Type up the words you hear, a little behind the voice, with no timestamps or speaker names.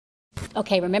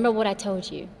Okay, remember what I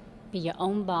told you. Be your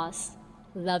own boss.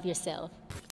 Love yourself.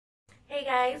 Hey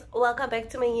guys, welcome back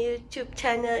to my YouTube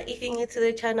channel. If you're new to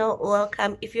the channel,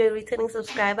 welcome. If you're a returning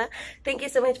subscriber, thank you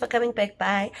so much for coming back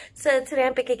by. So today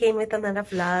I'm back again with another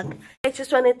vlog. I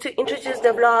just wanted to introduce the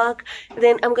vlog,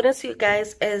 then I'm gonna see you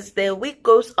guys as the week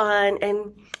goes on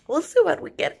and we'll see what we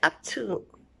get up to.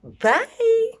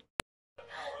 Bye.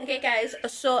 Okay guys,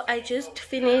 so I just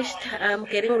finished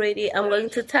getting ready. I'm going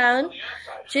to town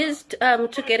just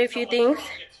to get a few things,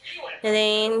 and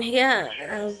then yeah,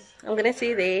 I'm gonna see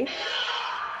you there.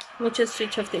 Let me just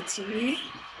switch off the TV.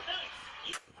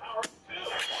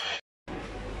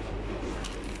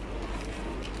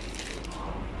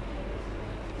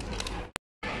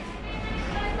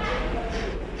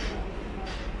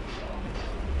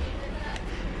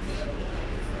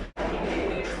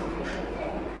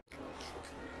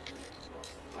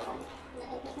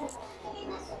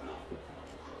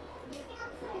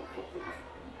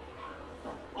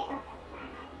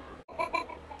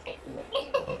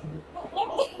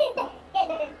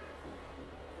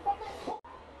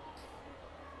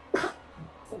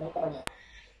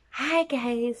 Hi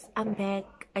guys, I'm back.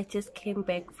 I just came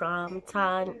back from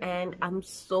town and I'm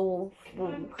so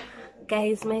full.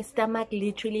 Guys, my stomach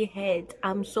literally hurt.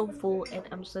 I'm so full and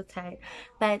I'm so tired.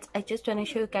 But I just want to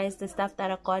show you guys the stuff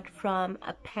that I got from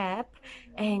a Pep.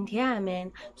 And yeah,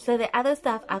 man. So the other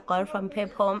stuff I got from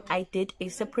Pep Home, I did a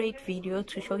separate video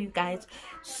to show you guys.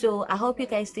 So I hope you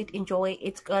guys did enjoy.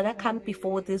 It's gonna come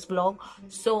before this vlog.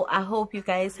 So I hope you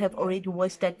guys have already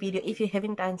watched that video. If you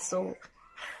haven't done so,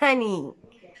 honey,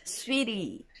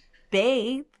 sweetie,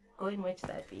 babe, go and watch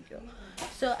that video.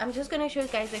 So I'm just gonna show you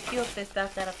guys a few of the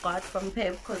stuff that I got from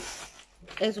Pep, because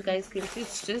as you guys can see,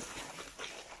 it's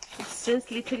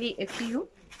just literally a few.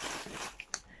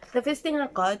 The first thing I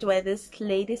got were this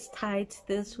ladies tights.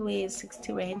 This way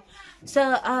 60 rand.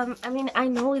 So I mean, I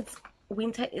know it's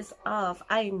winter is off,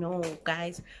 I know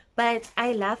guys, but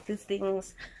I love these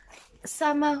things.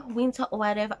 Summer, winter, or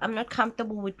whatever, I'm not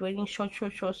comfortable with wearing short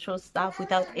stuff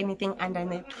without anything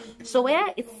underneath. So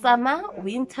where it's summer,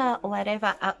 winter, or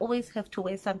whatever, I always have to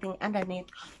wear something underneath.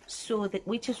 So that,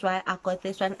 which is why I got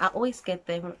this one. I always get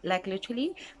them, like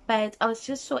literally, but I was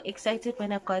just so excited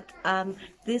when I got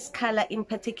this color in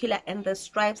particular and the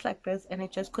stripes like this, and I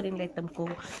just couldn't let them go.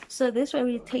 So this were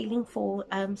retailing for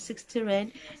 60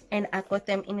 rand, and I got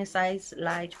them in a size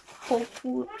large.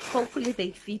 Hopefully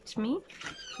they fit me.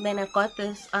 Then I got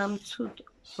this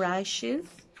toothbrushes,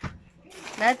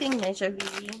 nothing major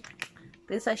really.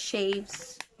 These are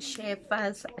shapes,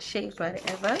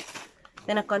 whatever.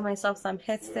 Then I got myself some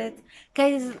headsets.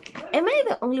 Guys, am I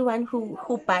the only one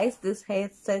who buys these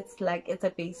headsets like it's a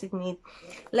basic need?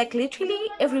 Like literally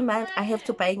every month I have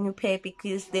to buy a new pair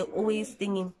because they're always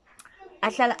thinking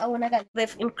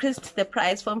they've increased the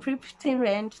price from 15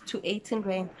 rand to 18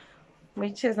 rand,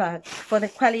 which is like for the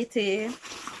quality.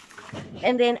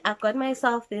 And then I got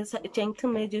myself this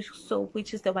gentle magic soap,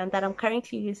 which is the one that I'm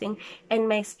currently using, and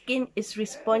my skin is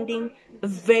responding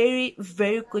very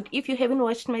good. If you haven't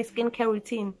watched my skincare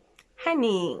routine,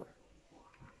 honey.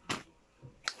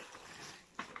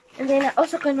 And then I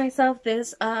also got myself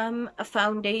this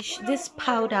foundation, this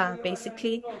powder.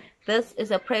 Basically this is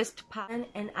a pressed powder,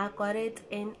 and I got it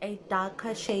in a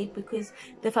darker shade because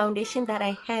the foundation that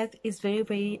I have is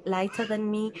very lighter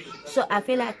than me. So I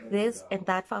feel like this and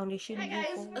that foundation. Hey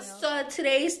guys, so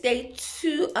today is day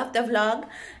 2 of the vlog,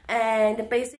 and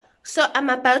basically, so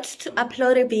I'm about to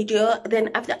upload a video.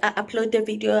 Then after I upload the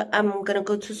video, I'm gonna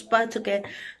go to Spar to get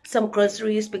some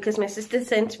groceries because my sister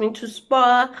sent me to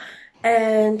Spar.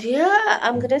 And yeah,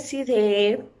 I'm gonna see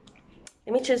there.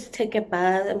 Let me just take a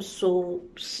bath. I'm so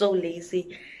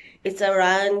lazy. It's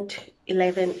around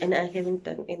 11 and I haven't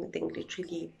done anything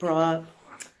literally, bro.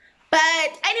 But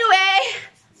anyway,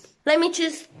 let me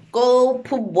just go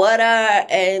put water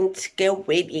and get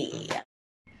ready.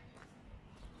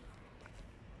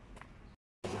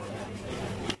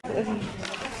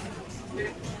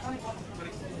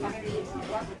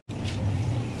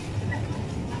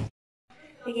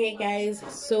 Okay guys,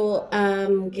 so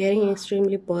I'm getting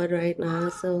extremely bored right now,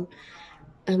 so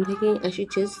I'm thinking I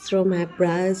should just throw my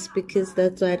bras because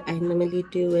that's what I normally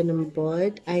do when I'm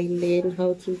bored. I learn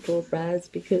how to throw bras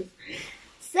because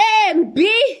same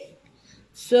B.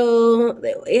 So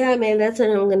yeah man, that's what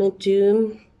I'm gonna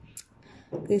do.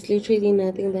 There's literally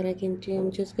nothing that I can do.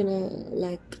 I'm just gonna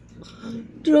like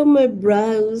draw my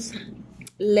brows,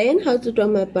 learn how to draw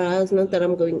my brows. Not that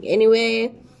I'm going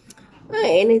anywhere or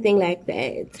anything like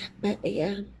that, but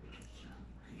yeah.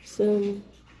 So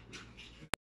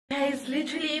Guys,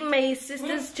 literally my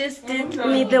sisters just did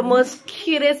me the most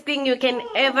cutest thing you can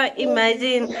ever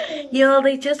imagine. Yo,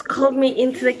 they just called me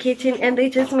into the kitchen and they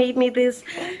just made me this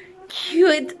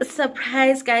cute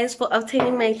surprise, guys, for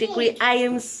obtaining my degree. I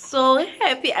am so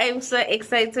happy. I am so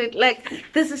excited. Like,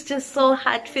 this is just so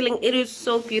heart feeling. It is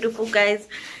so beautiful, guys.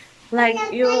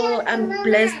 Like, yo, I'm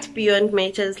blessed beyond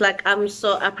measures. Like, I'm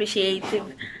so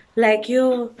appreciative. Like,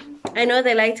 yo, I know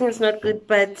the lighting is not good,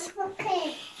 but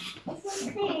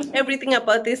everything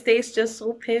about this day is just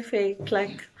so perfect.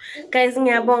 Like, guys,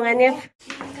 ngiyabonga nef.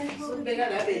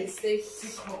 This is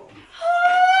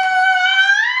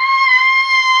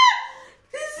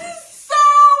so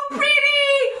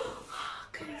pretty.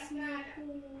 Guys,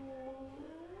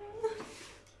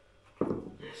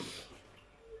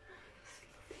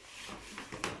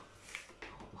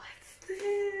 what's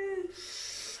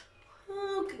this?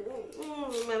 Oh,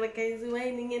 my guys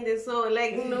whining in the soul.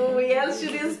 Like, no, y'all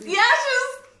shouldn't stop.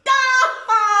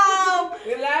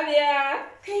 We love ya.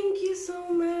 Thank you so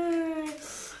much.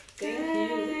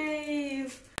 Thank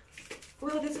guys.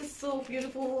 Wow, this is so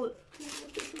beautiful.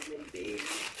 This is my baby.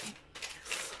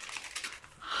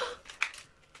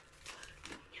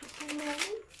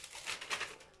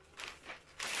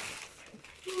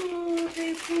 Oh,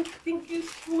 guys, thank you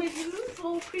so much. This is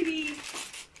so pretty.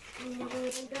 Oh,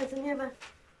 guys, I never.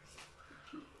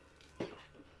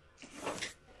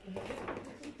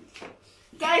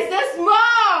 Guys, there's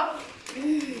more!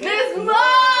 There's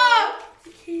more!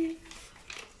 Okay.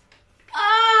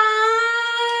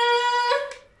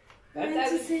 I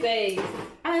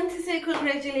want to say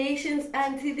congratulations,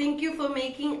 Auntie. Thank you for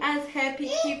making us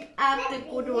happy. Keep up the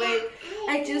good work.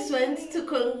 I just want to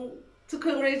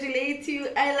congratulate you.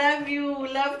 I love you.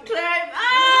 Love Tribe.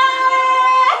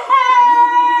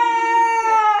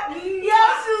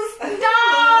 Yes, you stop!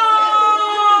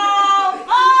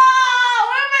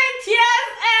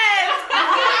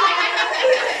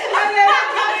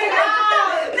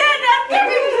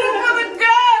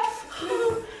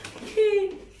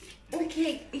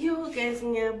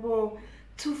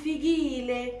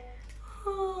 Tufigile,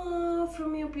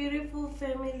 from your beautiful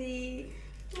family.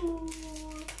 Oh,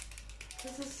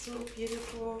 this is so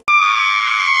beautiful. Look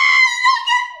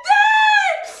at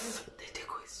that!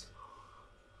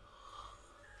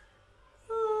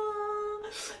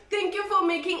 Thank you for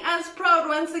making us proud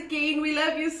once again. We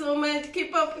love you so much.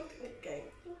 Keep up. Okay.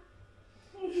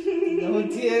 No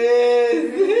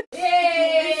tears.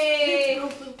 Yay!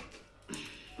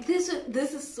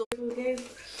 This is so good, guys.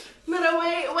 Mara,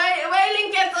 why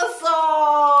link it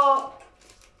so?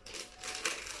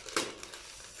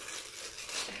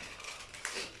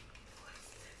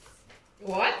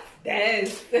 What's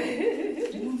this?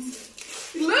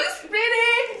 Looks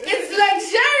pretty. It's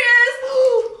luxurious.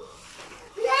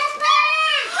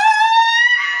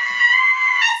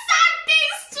 Something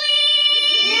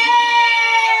sweet.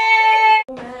 Yay!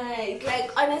 Nice. Like,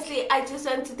 honestly, I just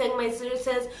want to thank my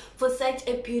sisters for such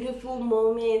a beautiful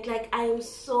moment. Like, I am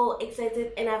so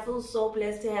excited and I feel so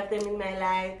blessed to have them in my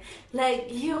life. Like,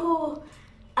 yo,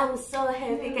 I'm so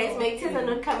happy, guys. My tears are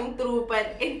not coming through,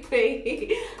 but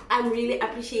anyway, I'm really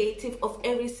appreciative of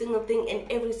every single thing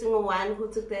and every single one who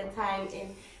took their time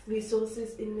and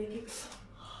resources in making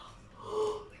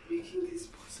this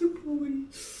possible.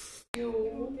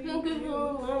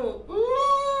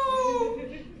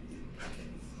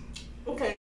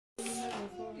 Okay.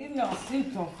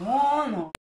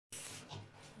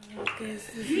 Guys,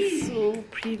 this is so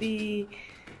pretty.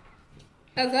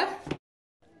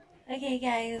 Okay,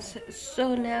 guys,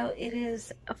 so now it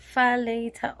is far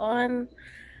later on.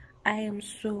 I am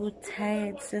so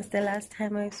tired since the last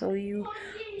time I saw you.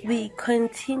 We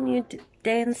continued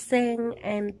dancing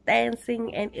and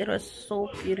dancing, and it was so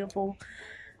beautiful.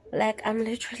 Like, I'm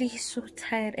literally so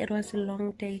tired. It was a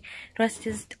long day. It was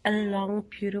just a long,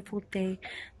 beautiful day.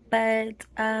 But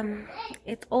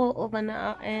it's all over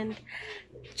now, and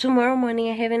tomorrow morning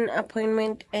I have an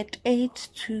appointment at 8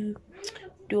 to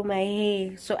do my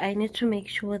hair. So I need to make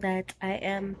sure that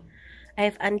I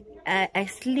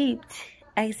sleep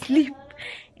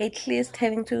at least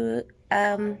having to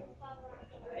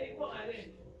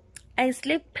I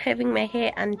sleep having my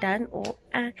hair undone, or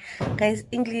guys,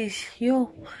 English,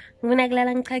 yo,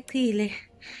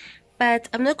 but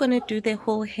I'm not gonna do the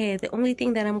whole hair. The only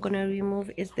thing that I'm gonna remove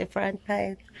is the front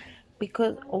part,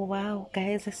 because oh wow,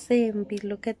 guys, the same.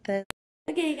 Look at that.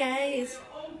 Okay, guys.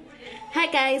 Hi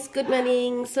guys, good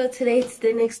morning. So today it's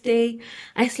the next day.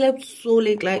 I slept so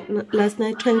late like last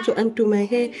night trying to undo my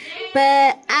hair,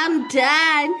 but I'm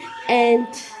done. And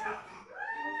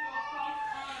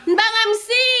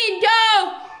Msindo.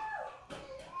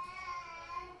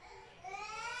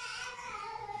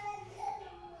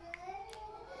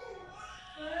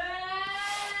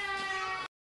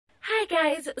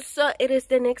 it is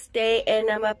the next day and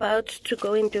I'm about to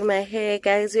go and do my hair,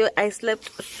 guys. I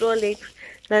slept so late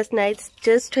last night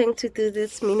just trying to do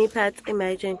this mini parts,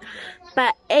 imagine.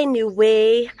 But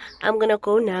anyway, I'm gonna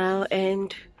go now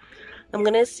and I'm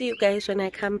gonna see you guys when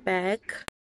I come back.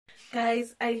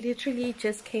 Guys, I literally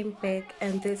just came back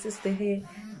and this is the hair.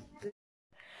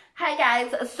 Hi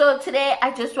guys, so today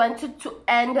I just wanted to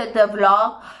end the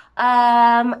vlog.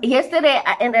 Yesterday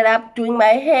I ended up doing my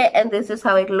hair and this is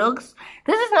how it looks.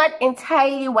 This is not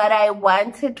entirely what I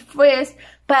wanted first,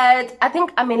 but I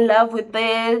think I'm in love with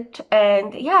it.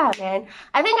 And yeah, man,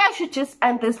 I think I should just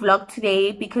end this vlog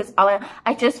today because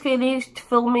I just finished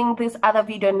filming this other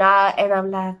video now and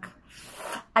I'm like,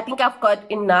 I think I've got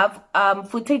enough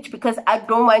footage because I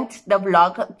don't want the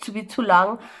vlog to be too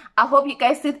long. I hope you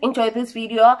guys did enjoy this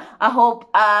video. I hope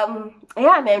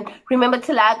yeah, man, remember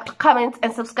to like, comment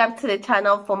and subscribe to the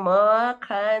channel for more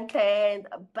content.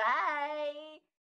 Bye.